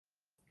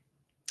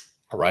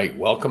All right,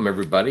 welcome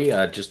everybody.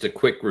 Just a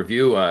quick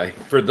review.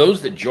 For those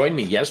that joined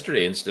me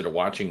yesterday instead of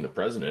watching the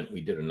president,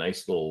 we did a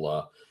nice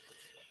little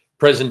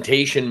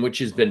presentation, which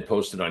has been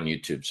posted on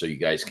YouTube. So you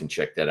guys can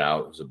check that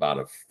out. It was about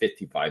a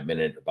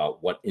 55-minute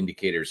about what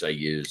indicators I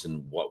use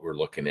and what we're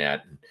looking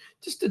at. And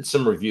just did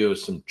some review of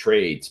some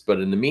trades. But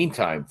in the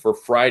meantime, for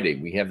Friday,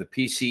 we have the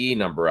PCE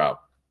number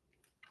out.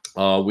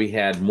 We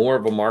had more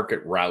of a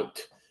market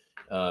rout,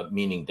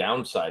 meaning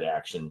downside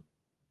action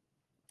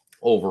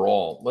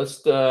overall. Let's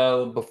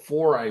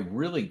before I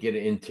really get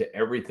into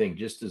everything,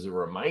 just as a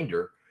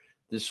reminder,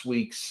 this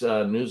week's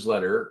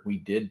newsletter, we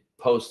did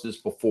post this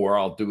before.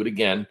 I'll do it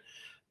again.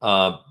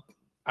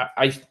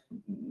 I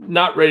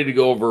not ready to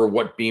go over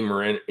what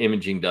Beamer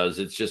Imaging does.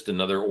 It's just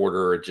another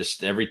order.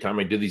 Just every time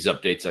I do these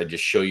updates, I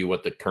just show you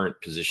what the current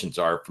positions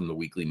are from the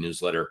weekly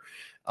newsletter.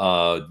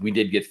 We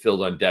did get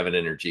filled on Devon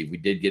Energy. We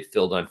did get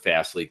filled on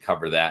Fastly.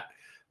 Cover that.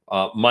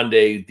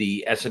 Monday,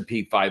 the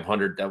S&P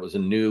 500, that was a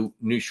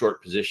new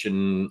short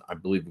position. I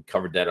believe we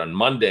covered that on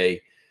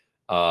Monday,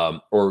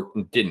 or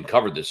didn't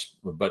cover this,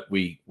 but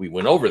we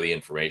went over the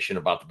information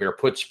about the bear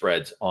put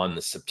spreads on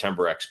the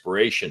September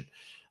expiration.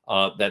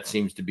 That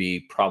seems to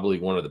be probably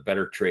one of the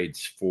better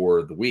trades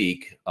for the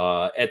week.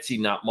 Etsy,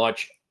 not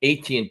much.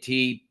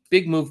 AT&T,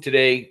 big move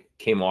today,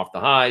 came off the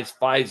highs.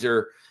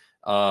 Pfizer,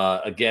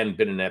 again,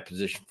 been in that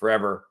position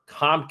forever.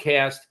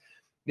 Comcast,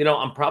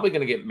 I'm probably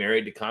going to get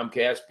married to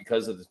Comcast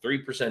because of the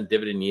 3%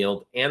 dividend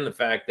yield and the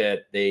fact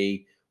that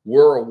they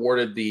were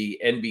awarded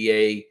the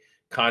NBA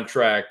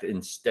contract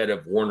instead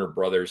of Warner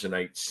Brothers. And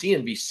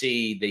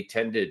CNBC, they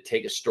tend to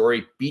take a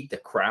story, beat the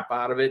crap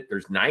out of it.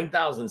 There's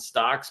 9,000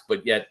 stocks,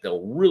 but yet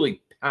they'll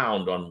really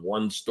pound on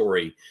one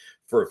story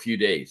for a few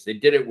days. They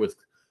did it with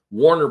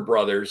Warner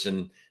Brothers,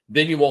 and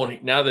then you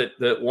won't, now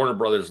that Warner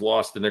Brothers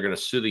lost and they're going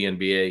to sue the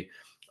NBA.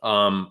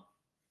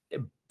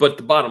 But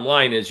the bottom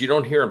line is you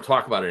don't hear them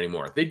talk about it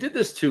anymore. They did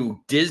this to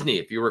Disney,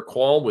 if you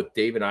recall, with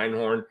David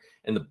Einhorn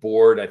and the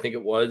board, I think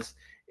it was.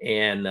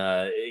 And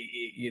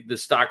the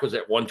stock was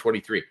at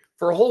 123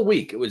 for a whole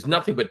week. It was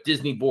nothing but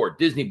Disney board,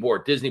 Disney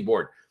board, Disney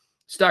board.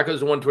 Stock goes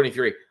to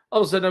 123. All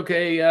of a sudden,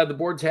 okay, the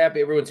board's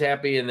happy, everyone's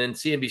happy, and then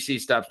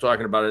CNBC stops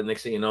talking about it.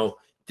 Next thing you know,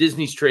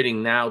 Disney's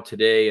trading now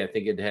today. I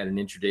think it had an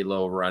intraday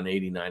low of around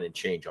 89 and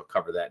change. I'll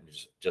cover that in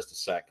just a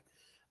sec,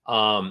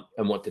 and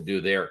what to do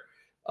there.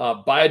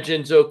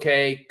 Biogen's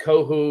okay.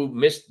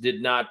 Kohu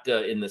did not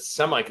in the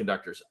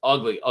semiconductors.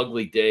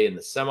 Ugly day in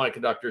the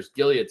semiconductors.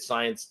 Gilead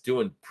Science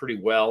doing pretty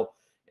well.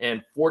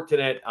 And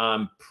Fortinet,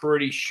 I'm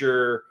pretty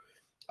sure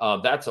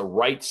that's a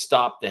right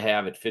stop to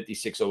have at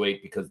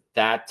 5608 because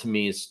that to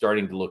me is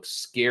starting to look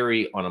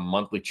scary on a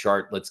monthly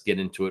chart. Let's get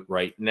into it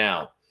right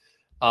now.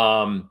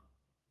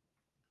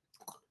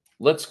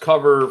 Let's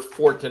cover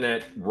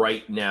Fortinet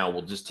right now.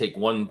 We'll just take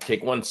one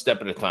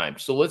step at a time.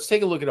 So let's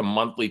take a look at a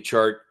monthly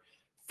chart.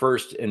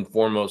 First and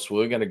foremost,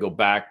 we're going to go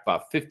back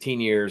about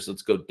 15 years.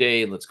 Let's go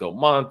day, let's go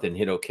month, and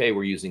hit OK.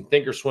 We're using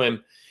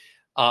Thinkorswim.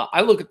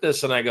 I look at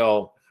this and I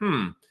go,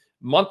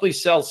 monthly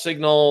sell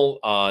signal,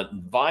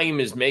 volume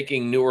is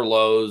making newer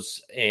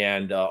lows.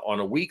 And on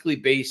a weekly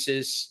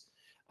basis,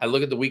 I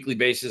look at the weekly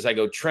basis. I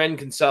go trend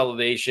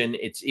consolidation.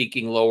 It's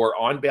eking lower.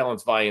 On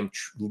balance volume,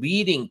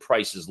 leading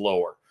prices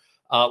lower.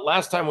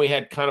 Last time we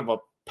had kind of a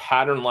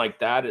pattern like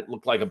that, it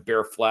looked like a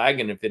bear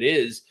flag. And if it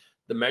is,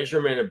 the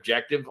measurement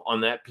objective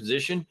on that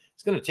position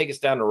is going to take us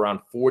down to around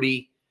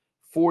 40,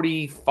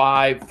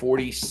 45,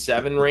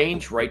 47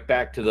 range, right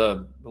back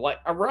to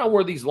around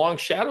where these long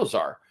shadows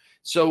are.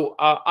 So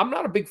I'm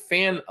not a big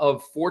fan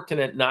of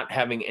Fortinet not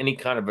having any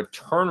kind of a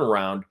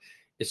turnaround,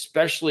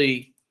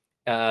 especially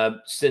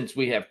since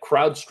we have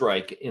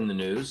CrowdStrike in the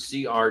news,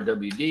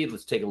 CRWD.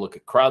 Let's take a look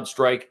at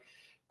CrowdStrike.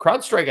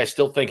 CrowdStrike, I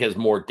still think, has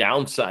more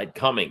downside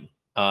coming.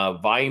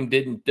 Volume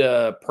didn't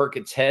perk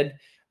its head.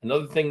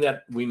 Another thing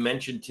that we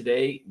mentioned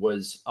today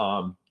was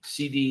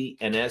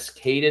CDNS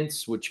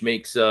Cadence, which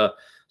makes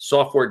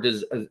software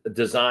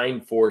design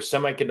for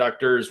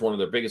semiconductors. One of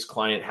their biggest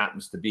client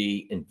happens to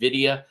be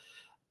NVIDIA.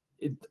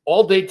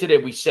 All day today,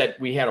 we said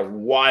we had a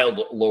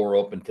wild lower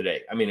open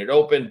today. I mean, it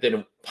opened, then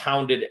it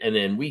pounded, and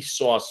then we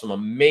saw some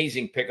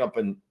amazing pickup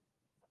in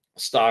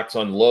stocks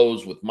on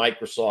lows with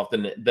Microsoft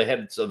and the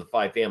heads of the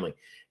five family.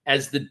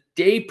 As the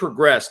day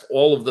progressed,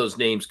 all of those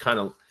names kind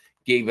of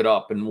gave it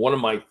up. And one of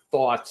my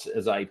thoughts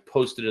as I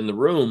posted in the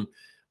room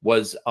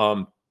was,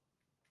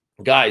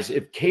 guys,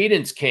 if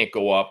Cadence can't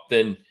go up,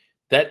 then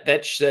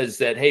that says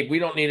that, hey, we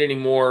don't need any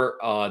more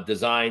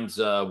designs.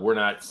 We're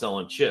not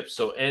selling chips.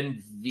 So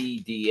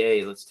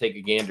NVDA, let's take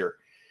a gander.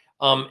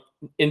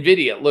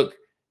 NVIDIA, look,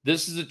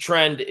 this is a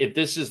trend. If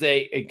this is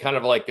a kind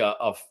of like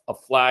a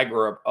flag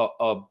or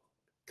a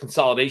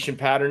consolidation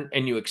pattern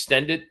and you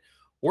extend it,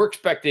 we're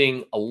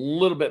expecting a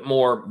little bit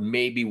more,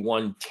 maybe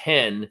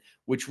 110,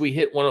 which we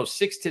hit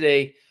 106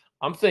 today.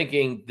 I'm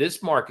thinking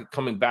this market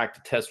coming back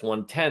to test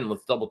 110.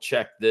 Let's double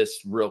check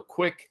this real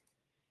quick.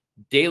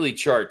 Daily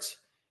charts,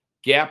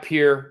 gap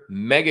here,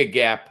 mega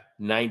gap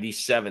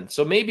 97.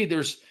 So maybe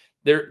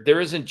there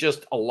isn't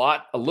just a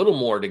little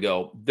more to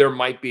go. There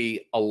might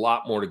be a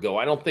lot more to go.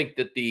 I don't think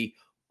that the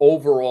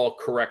overall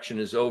correction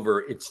is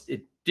over. It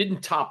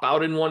didn't top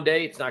out in one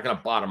day. It's not going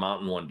to bottom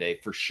out in one day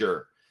for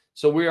sure.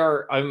 So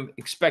I'm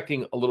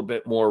expecting a little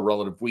bit more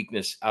relative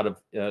weakness out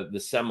of the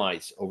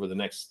semis over the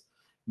next,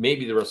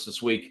 maybe the rest of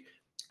this week.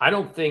 I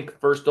don't think,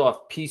 first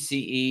off,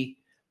 PCE,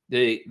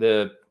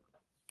 the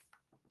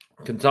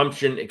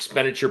consumption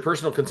expenditure,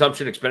 personal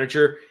consumption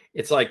expenditure,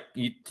 it's like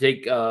you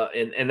take,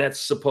 and that's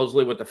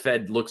supposedly what the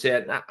Fed looks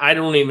at. I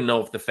don't even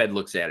know if the Fed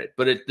looks at it,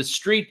 but the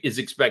street is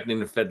expecting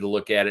the Fed to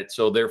look at it.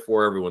 So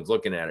therefore, everyone's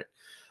looking at it.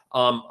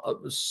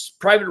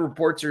 Private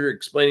reports are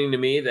explaining to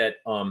me that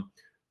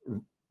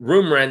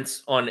room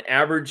rents on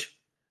average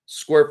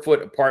square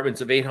foot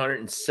apartments of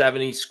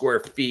 870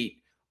 square feet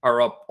are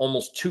up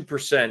almost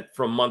 2%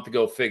 from month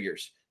ago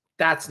figures.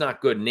 That's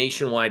not good,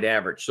 nationwide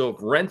average. So if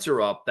rents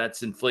are up,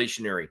 that's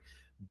inflationary.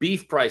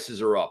 Beef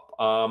prices are up.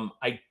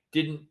 I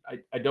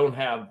don't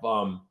have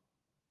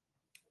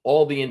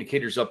all the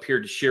indicators up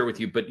here to share with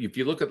you, but if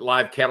you look at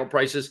live cattle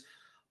prices,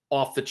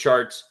 off the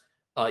charts.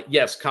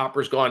 Yes,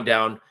 copper's gone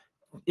down.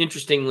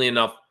 Interestingly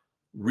enough,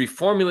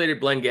 reformulated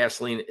blend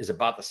gasoline is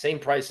about the same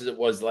price as it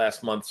was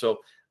last month. So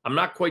I'm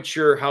not quite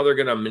sure how they're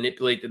going to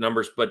manipulate the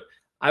numbers, but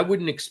I'd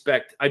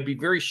be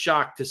very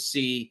shocked to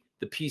see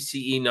the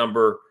PCE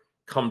number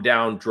come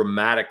down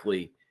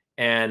dramatically.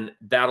 And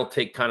that'll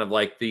take kind of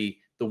like the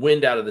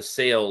wind out of the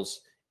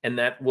sails. And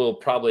that will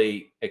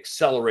probably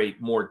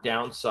accelerate more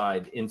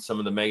downside in some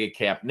of the mega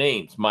cap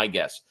names, my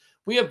guess.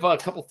 We have a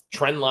couple of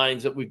trend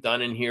lines that we've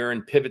done in here,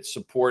 and pivot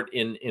support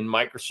in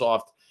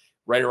Microsoft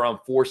right around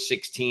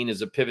 416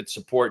 is a pivot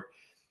support.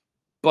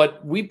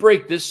 But we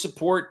break this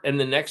support, and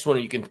the next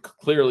one you can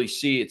clearly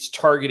see it's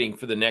targeting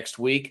for the next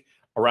week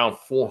around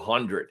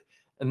 400.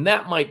 And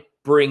that might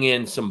bring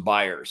in some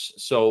buyers.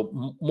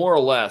 So more or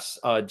less,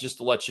 just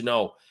to let you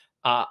know,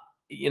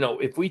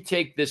 if we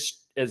take this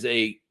as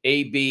a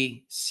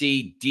B,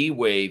 C, D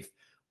wave,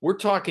 we're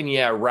talking,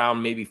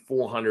 around maybe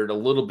 400, a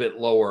little bit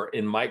lower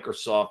in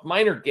Microsoft.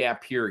 Minor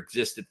gap here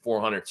exists at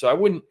 400. So I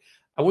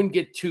wouldn't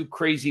get too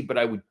crazy, but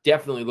I would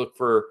definitely look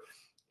for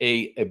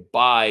a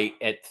buy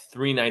at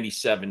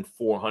 397,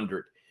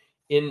 400.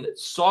 In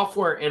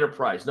software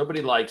enterprise,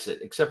 nobody likes it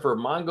except for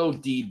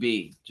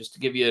MongoDB, just to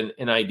give you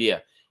an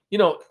idea.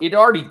 It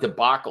already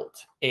debacled.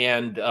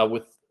 And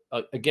with,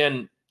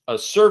 again, a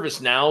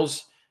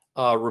ServiceNow's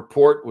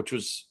report, which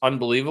was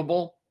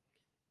unbelievable.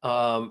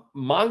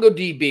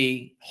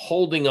 MongoDB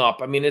holding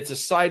up. I mean, it's a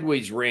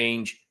sideways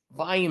range.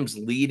 Volume's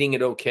leading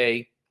it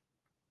okay.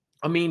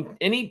 I mean,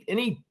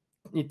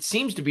 it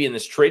seems to be in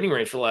this trading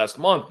range for the last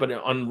month, but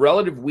on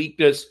relative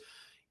weakness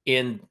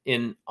in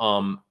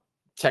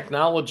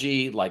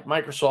technology like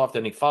Microsoft,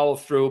 any follow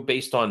through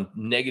based on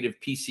negative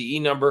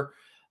PCE number,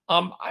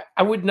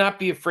 I would not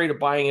be afraid of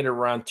buying it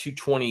around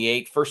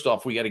 228. First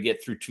off, we got to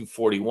get through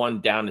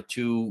 241 down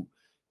to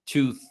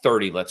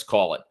 230, let's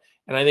call it.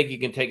 And I think you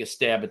can take a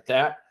stab at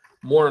that.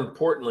 More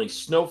importantly,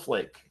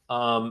 Snowflake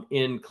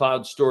in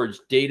cloud storage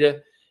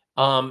data.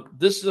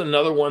 This is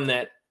another one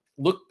that,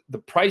 look, the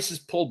price is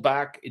pulled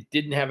back. It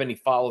didn't have any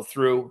follow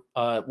through.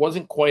 It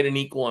wasn't quite an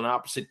equal and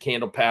opposite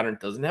candle pattern. It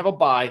doesn't have a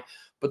buy,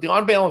 but the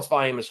on balance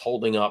volume is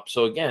holding up.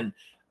 So again,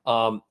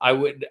 I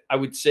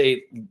would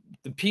say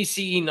the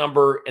PCE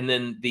number and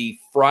then the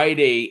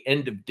Friday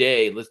end of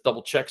day. Let's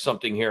double check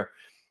something here.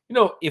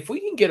 If we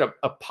can get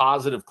a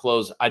positive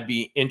close, I'd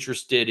be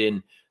interested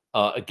in,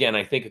 again,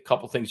 I think a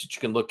couple things that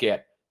you can look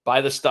at.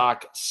 Buy the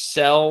stock,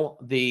 sell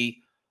the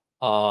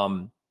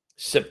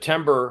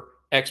September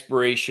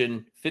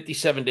expiration,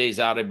 57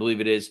 days out, I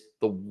believe it is.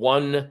 I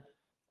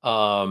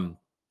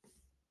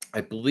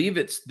believe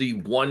it's the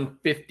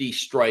 150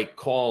 strike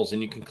calls,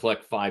 and you can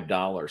collect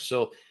 $5.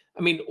 So,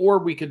 I mean, or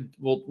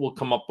we'll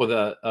come up with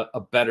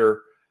a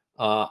better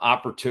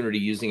opportunity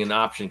using an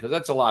option, because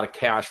that's a lot of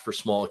cash for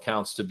small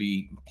accounts to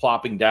be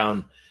plopping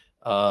down.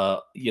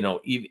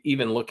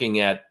 Even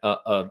looking at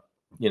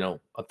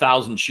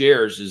 1,000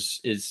 shares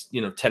is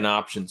 10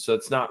 options. So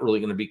it's not really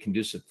going to be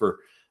conducive for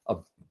a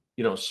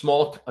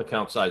small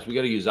account size. We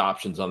got to use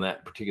options on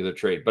that particular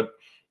trade. But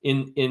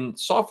in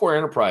software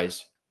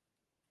enterprise,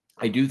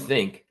 I do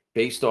think,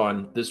 based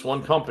on this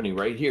one company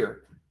right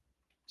here,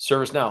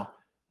 ServiceNow,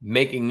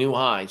 making new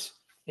highs,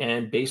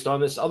 and based on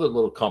this other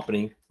little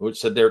company, which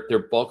said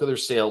their bulk of their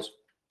sales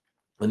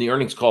and the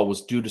earnings call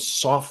was due to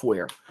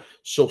software.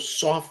 So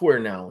software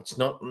now, it's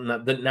not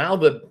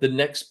the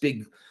next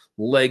big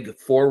leg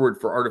forward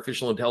for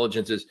artificial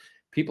intelligence is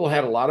people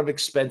had a lot of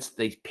expense.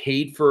 They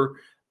paid for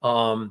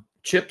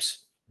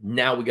chips.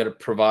 Now we got to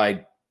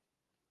provide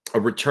a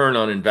return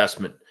on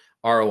investment,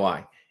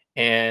 ROI.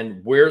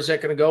 And where is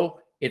that going to go?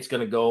 It's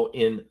going to go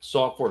in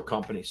software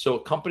companies. So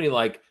a company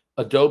like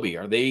Adobe,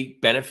 are they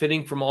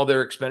benefiting from all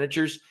their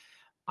expenditures?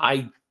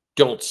 I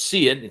don't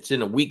see it. It's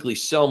in a weekly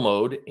sell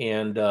mode,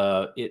 and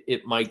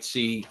it might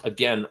see,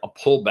 again, a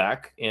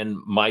pullback. And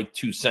my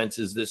 2 cents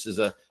is this is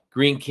a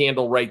green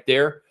candle right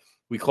there.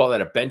 We call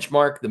that a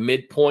benchmark, the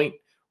midpoint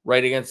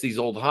right against these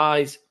old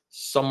highs,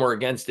 somewhere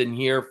against in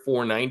here,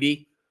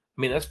 490.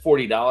 I mean, that's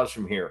 $40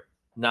 from here.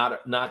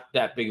 not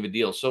that big of a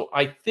deal. So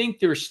I think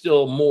there's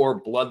still more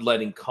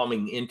bloodletting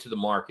coming into the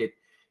market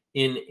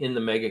in the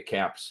mega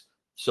caps.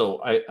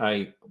 So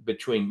I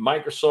between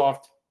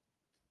Microsoft,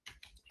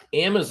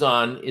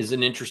 Amazon is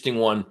an interesting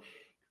one.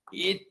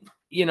 It,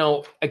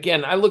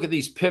 again, I look at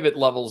these pivot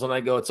levels and I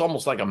go, it's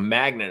almost like a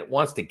magnet. It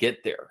wants to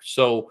get there.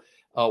 So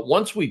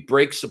once we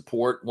break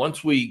support,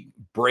 once we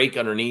break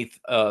underneath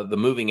the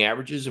moving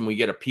averages and we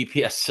get a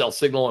PPS sell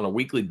signal on a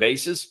weekly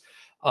basis,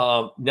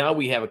 now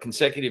we have a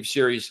consecutive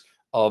series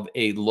of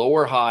a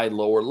lower high,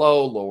 lower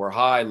low, lower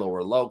high,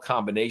 lower low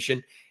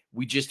combination.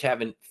 We just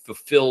haven't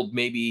fulfilled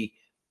maybe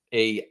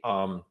a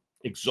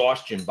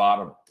exhaustion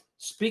bottom.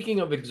 Speaking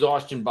of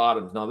exhaustion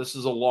bottoms, now this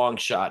is a long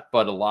shot,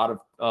 but a lot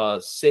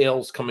of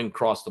sales coming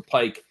across the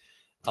pike.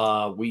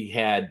 We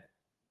had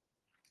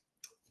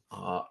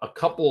a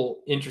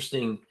couple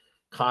interesting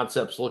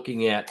concepts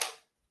looking at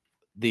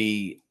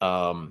the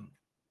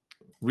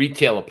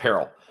retail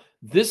apparel.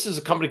 This is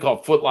a company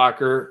called Foot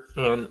Locker,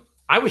 and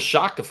I was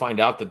shocked to find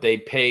out that they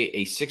pay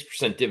a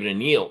 6%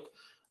 dividend yield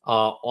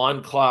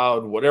on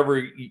cloud,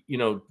 whatever,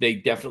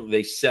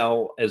 they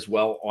sell as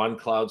well on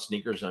cloud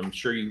sneakers. I'm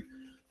sure you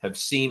have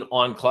seen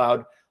on cloud.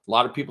 A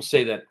lot of people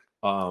say that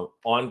not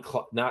on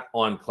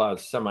cloud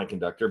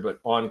semiconductor, but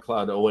on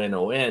cloud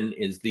ON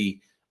is the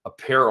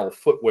apparel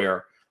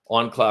footwear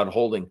on cloud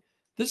holding.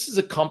 This is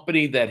a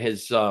company that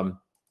has kind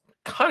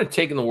of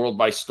taken the world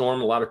by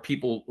storm. A lot of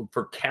people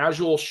for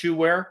casual shoe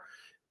wear.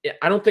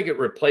 I don't think it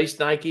replaced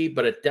Nike,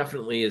 but it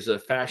definitely is a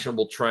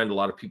fashionable trend. A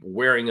lot of people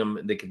wearing them.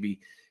 They could be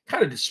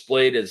kind of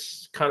displayed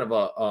as kind of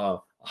a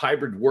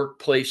hybrid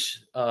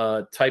workplace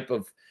type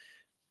of,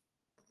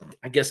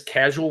 I guess,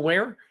 casual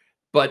wear.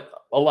 But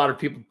a lot of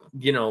people,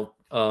 that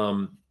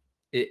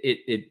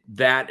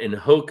and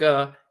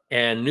Hoka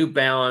and New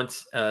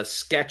Balance,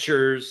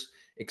 Skechers,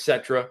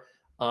 etc.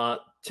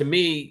 To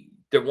me,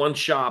 the one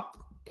shop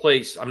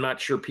place, I'm not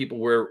sure people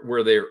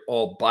where they're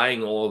all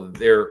buying all of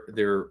their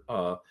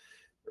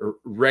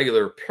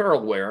regular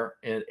apparel wear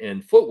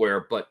and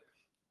footwear, but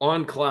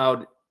on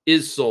cloud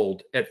is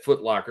sold at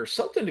Foot Locker.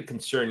 Something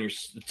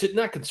to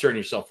not concern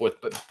yourself with,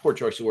 but poor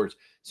choice of words.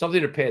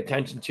 Something to pay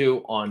attention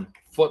to on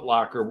Foot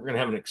Locker. We're going to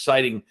have an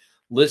exciting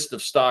list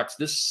of stocks.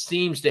 This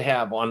seems to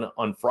have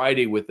on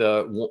Friday with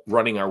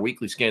running our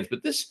weekly scans,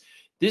 but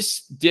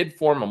this did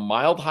form a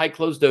mild high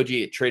close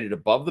doji. It traded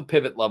above the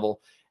pivot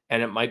level,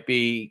 and it might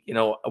be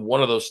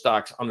one of those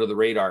stocks under the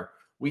radar.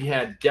 We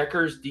had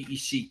Deckers,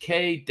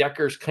 DECK.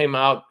 Deckers came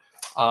out.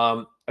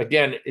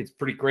 Again, it's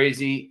pretty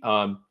crazy.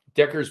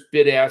 Deckers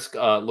bid ask,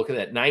 look at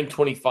that,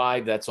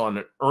 925. That's on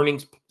an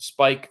earnings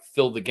spike,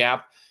 filled the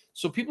gap.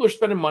 So people are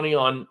spending money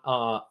on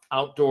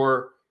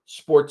outdoor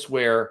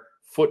sportswear,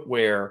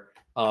 footwear.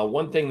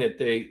 One thing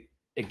that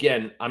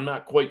again, I'm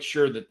not quite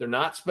sure that they're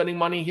not spending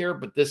money here,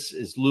 but this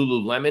is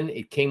Lululemon.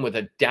 It came with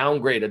a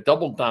downgrade, a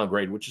double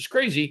downgrade, which is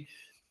crazy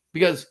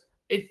because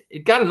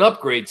it got an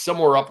upgrade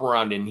somewhere up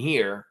around in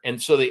here.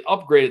 And so they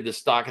upgraded the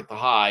stock at the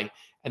high.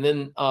 And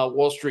then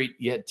Wall Street,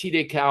 you had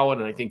TD Cowen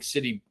and I think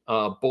Citi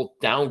both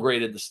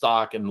downgraded the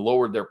stock and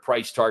lowered their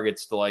price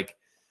targets to I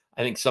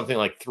think something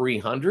like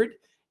 300.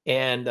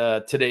 And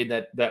today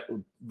that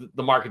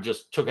the market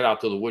just took it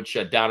out to the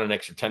woodshed, down an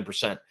extra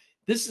 10%.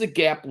 This is a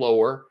gap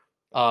lower,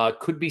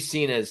 could be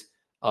seen as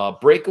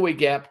breakaway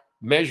gap,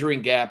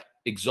 measuring gap,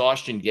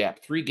 exhaustion gap,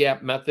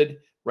 3-gap method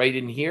right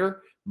in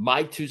here.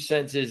 My 2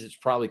 cents is it's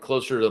probably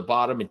closer to the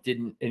bottom. It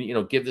didn't,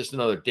 and give this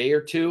another day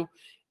or two.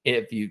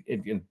 If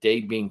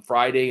day being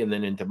Friday and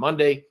then into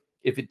Monday,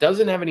 if it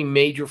doesn't have any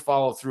major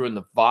follow through and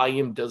the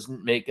volume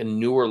doesn't make a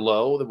newer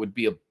low, that would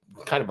be a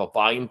kind of a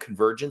volume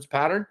convergence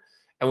pattern,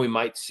 and we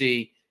might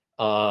see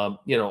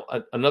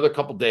another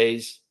couple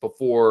days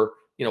before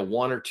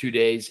 1 or 2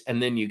 days,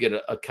 and then you get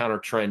a counter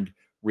trend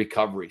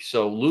recovery.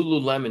 So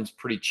Lululemon's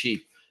pretty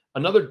cheap.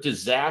 Another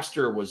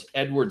disaster was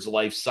Edwards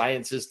Life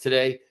Sciences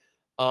today.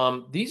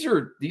 These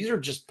are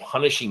just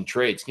punishing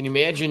trades. Can you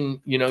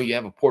imagine, you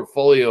have a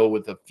portfolio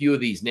with a few of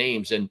these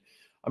names, and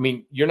I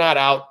mean, you're not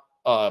out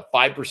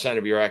 5%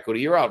 of your equity,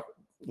 you're out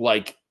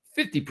like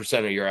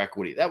 50% of your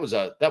equity. That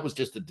was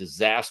just a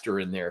disaster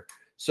in there.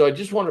 So I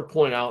just want to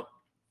point out,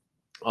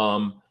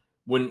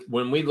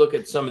 when we look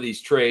at some of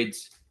these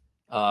trades,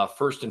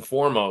 first and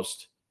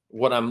foremost,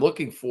 what I'm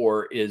looking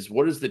for is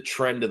what is the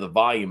trend of the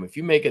volume. If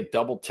you make a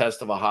double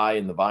test of a high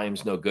and the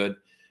volume's no good,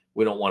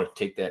 we don't want to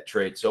take that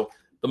trade. So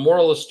the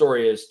moral of the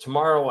story is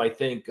tomorrow, I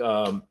think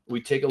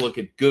we take a look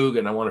at GOOG,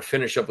 and I want to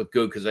finish up with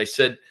GOOG because I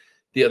said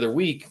the other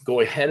week, go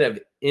ahead of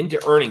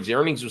into earnings. The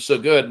earnings was so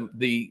good.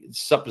 The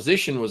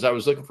supposition was I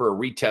was looking for a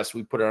retest.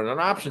 We put it on an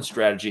option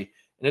strategy,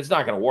 and it's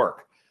not going to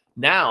work.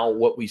 Now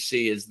what we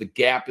see is the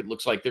gap. It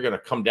looks like they're going to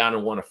come down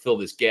and want to fill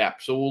this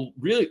gap. So we'll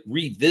really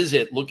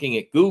revisit looking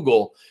at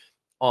Google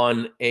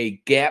on a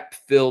gap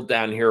fill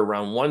down here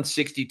around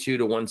 162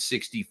 to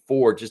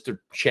 164, just to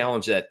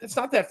challenge that. That's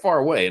not that far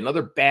away.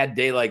 Another bad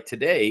day like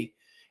today,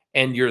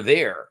 and you're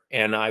there.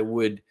 And I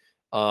would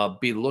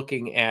be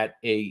looking at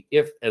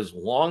as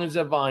long as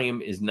the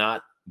volume is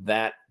not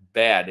that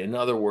bad. In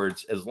other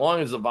words, as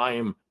long as the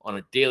volume on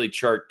a daily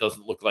chart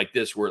doesn't look like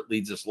this, where it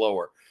leads us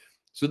lower.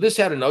 So this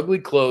had an ugly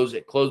close.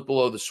 It closed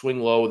below the swing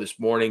low this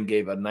morning,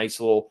 gave a nice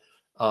little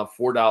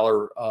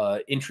 $4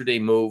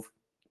 intraday move,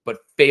 but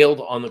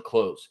failed on the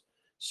close.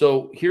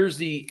 So here's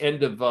the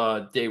end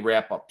of day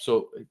wrap up.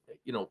 So,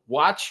 you know,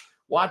 watch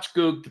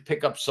GOOG to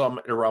pick up some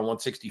at around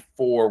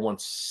 164,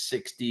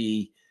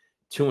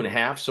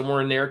 162.5,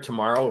 somewhere in there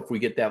tomorrow. If we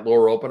get that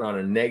lower open on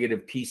a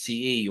negative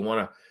PCE, you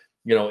want to,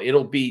 you know,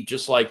 it'll be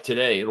just like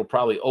today. It'll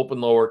probably open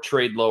lower,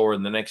 trade lower,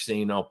 and the next thing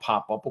you know,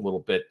 pop up a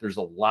little bit. There's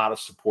a lot of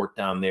support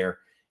down there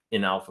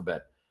in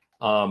Alphabet.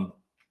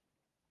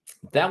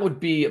 That would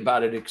be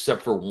about it,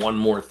 except for one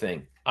more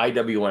thing.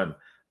 IWM.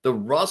 The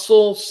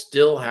Russell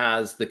still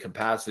has the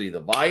capacity.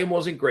 The volume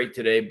wasn't great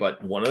today,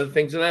 but one of the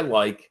things that I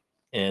like,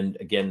 and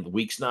again, the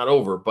week's not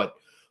over, but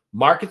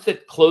markets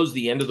that close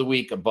the end of the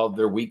week above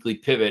their weekly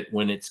pivot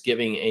when it's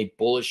giving a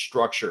bullish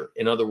structure.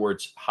 In other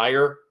words,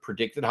 higher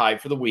predicted high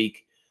for the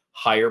week,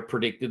 higher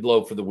predicted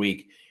low for the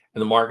week,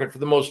 and the market for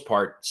the most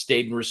part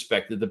stayed and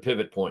respected the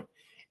pivot point.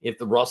 If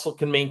the Russell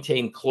can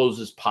maintain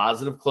closes,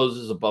 positive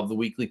closes above the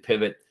weekly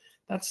pivot,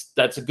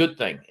 that's a good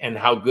thing. And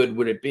how good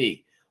would it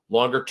be?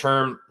 Longer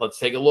term, let's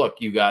take a look.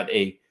 You got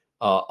a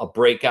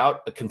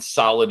breakout, a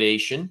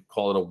consolidation,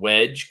 call it a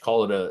wedge,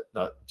 call it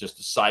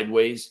just a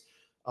sideways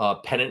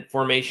pennant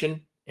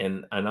formation.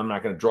 And I'm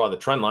not going to draw the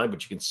trend line,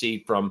 but you can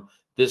see from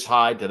this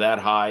high to that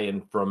high,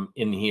 and from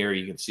in here,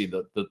 you can see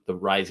the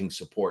rising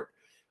support.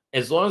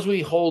 As long as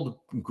we hold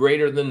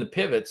greater than the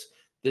pivots,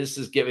 this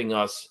is giving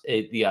us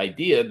the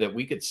idea that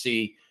we could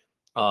see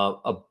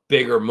a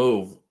bigger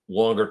move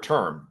longer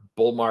term.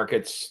 Bull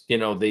markets, you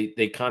know,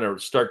 they kind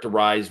of start to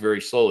rise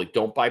very slowly.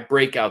 Don't buy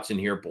breakouts in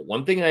here. But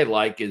one thing I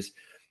like is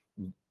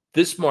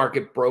this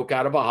market broke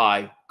out of a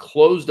high,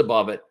 closed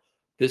above it.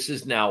 This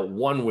is now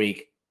 1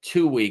 week,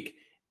 2 week.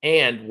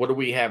 And what do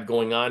we have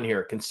going on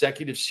here? A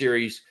consecutive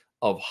series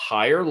of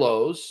higher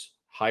lows,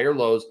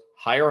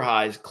 higher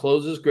highs,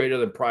 closes greater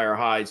than prior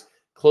highs,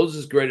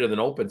 closes greater than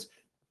opens.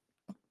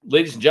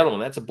 Ladies and gentlemen,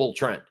 that's a bull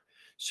trend.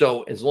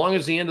 So as long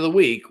as the end of the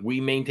week,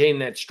 we maintain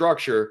that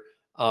structure,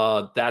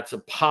 that's a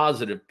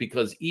positive,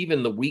 because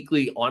even the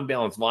weekly on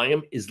balance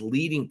volume is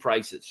leading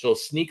prices. So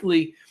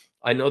sneakily,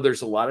 I know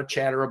there's a lot of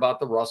chatter about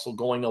the Russell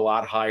going a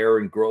lot higher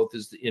and growth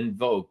is in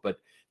vogue, but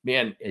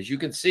man, as you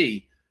can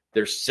see,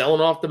 they're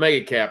selling off the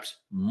mega caps.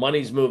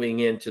 Money's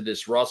moving into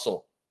this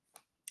Russell.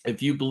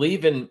 If you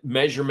believe in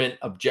measurement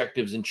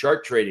objectives in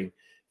chart trading,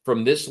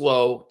 from this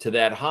low to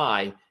that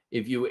high,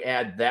 if you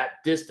add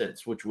that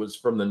distance, which was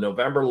from the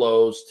November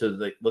lows to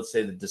the, let's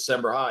say, the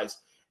December highs,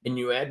 and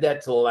you add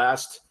that to the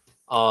last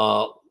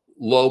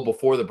low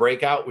before the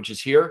breakout, which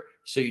is here.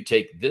 So you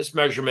take this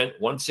measurement,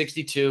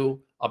 162,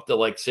 up to,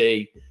 like,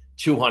 say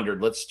 200.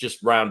 Let's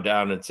just round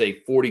down and say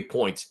 40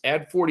 points.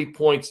 Add 40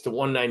 points to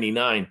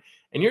 199,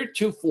 and you're at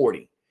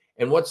 240.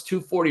 And what's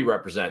 240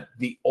 represent?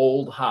 The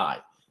old high.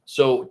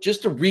 So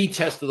just a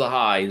retest of the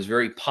high is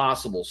very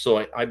possible.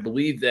 So I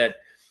believe that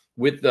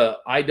with the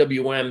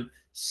IWM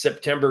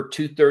September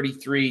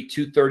 233,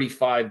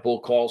 235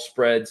 bull call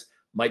spreads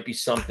might be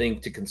something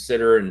to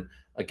consider. And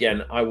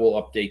again, I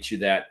will update you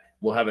that.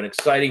 We'll have an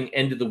exciting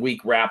end of the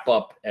week wrap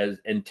up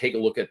and take a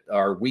look at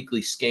our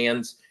weekly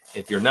scans.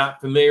 If you're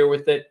not familiar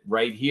with it,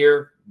 right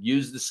here,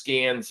 use the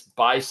scans,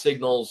 buy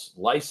signals,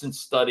 license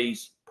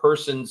studies,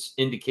 persons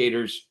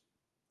indicators,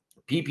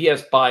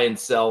 PPS buy and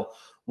sell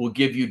will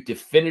give you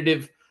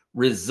definitive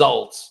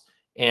results.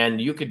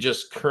 And you could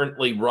just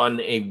currently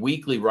run a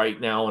weekly right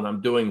now, and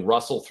I'm doing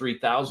Russell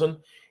 3000,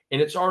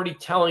 and it's already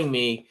telling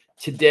me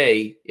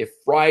today, if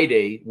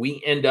Friday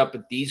we end up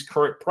at these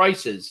current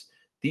prices,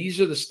 these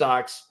are the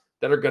stocks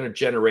that are going to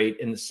generate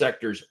in the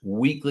sector's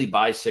weekly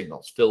buy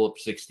signals.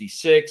 Phillips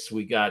 66,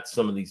 we got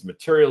some of these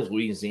materials,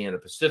 Louisiana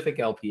Pacific,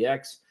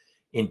 LPX,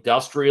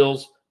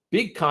 industrials,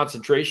 big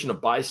concentration of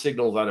buy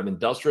signals out of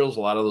industrials. A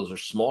lot of those are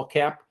small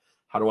cap.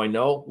 How do I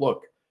know?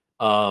 Look,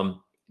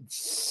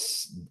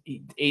 it's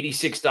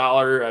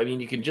 $86. I mean,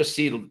 you can just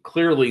see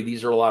clearly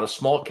these are a lot of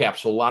small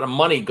caps. So a lot of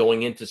money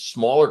going into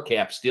smaller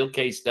caps.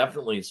 Steelcase,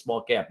 definitely a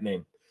small cap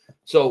name.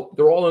 So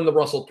they're all in the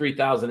Russell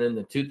 3000 and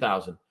the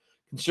 2000.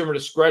 Consumer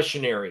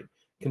discretionary,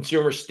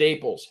 consumer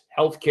staples,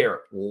 healthcare,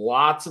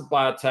 lots of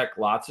biotech,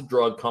 lots of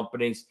drug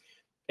companies.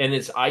 And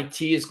as IT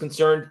is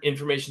concerned,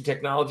 information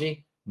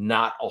technology,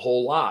 not a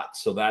whole lot.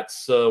 So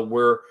that's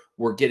where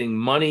we're getting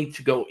money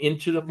to go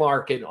into the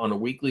market on a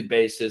weekly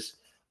basis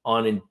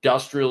on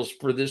industrials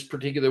for this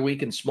particular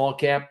week in small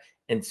cap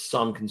and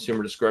some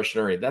consumer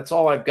discretionary. That's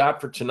all I've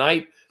got for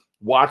tonight.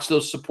 Watch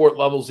those support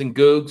levels in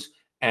GOOGs,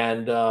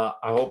 and I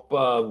hope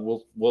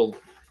we'll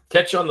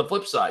catch you on the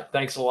flip side.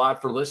 Thanks a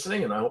lot for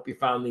listening, and I hope you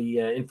found the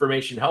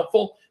information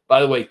helpful. By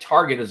the way,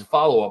 Target is a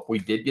follow-up. We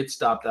did get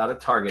stopped out of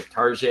Target.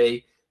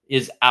 Target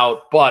is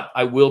out, but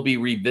I will be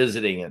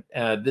revisiting it.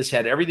 This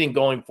had everything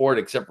going for it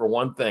except for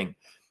one thing.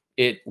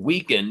 It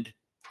weakened.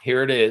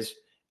 Here it is.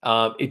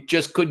 It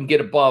just couldn't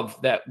get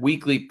above that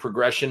weekly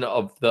progression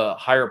of the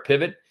higher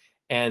pivot.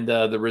 and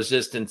the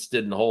resistance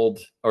didn't hold,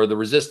 or the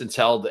resistance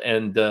held,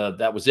 and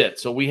that was it.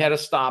 So we had a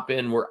stop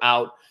in. We're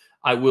out.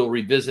 I will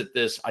revisit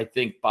this. I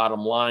think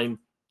bottom line,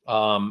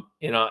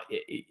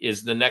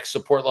 is the next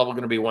support level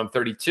going to be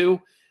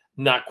 132?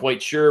 Not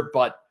quite sure,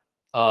 but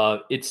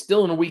it's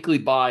still in a weekly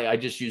buy. I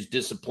just used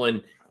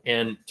discipline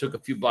and took a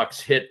few bucks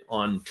hit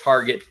on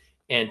target.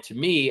 And to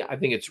me, I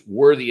think it's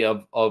worthy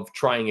of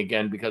trying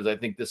again, because I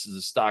think this is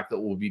a stock that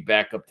will be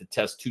back up to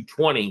test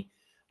 220.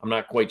 I'm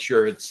not quite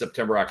sure if it's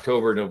September,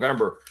 October,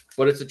 November,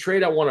 but it's a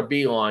trade I want to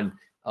be on.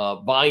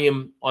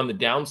 Volume on the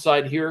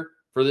downside here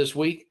for this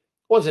week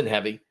wasn't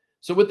heavy.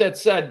 So with that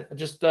said,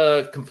 just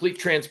complete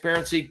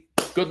transparency.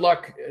 Good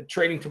luck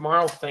trading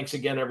tomorrow. Thanks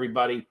again,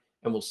 everybody,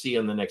 and we'll see you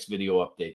on the next video update.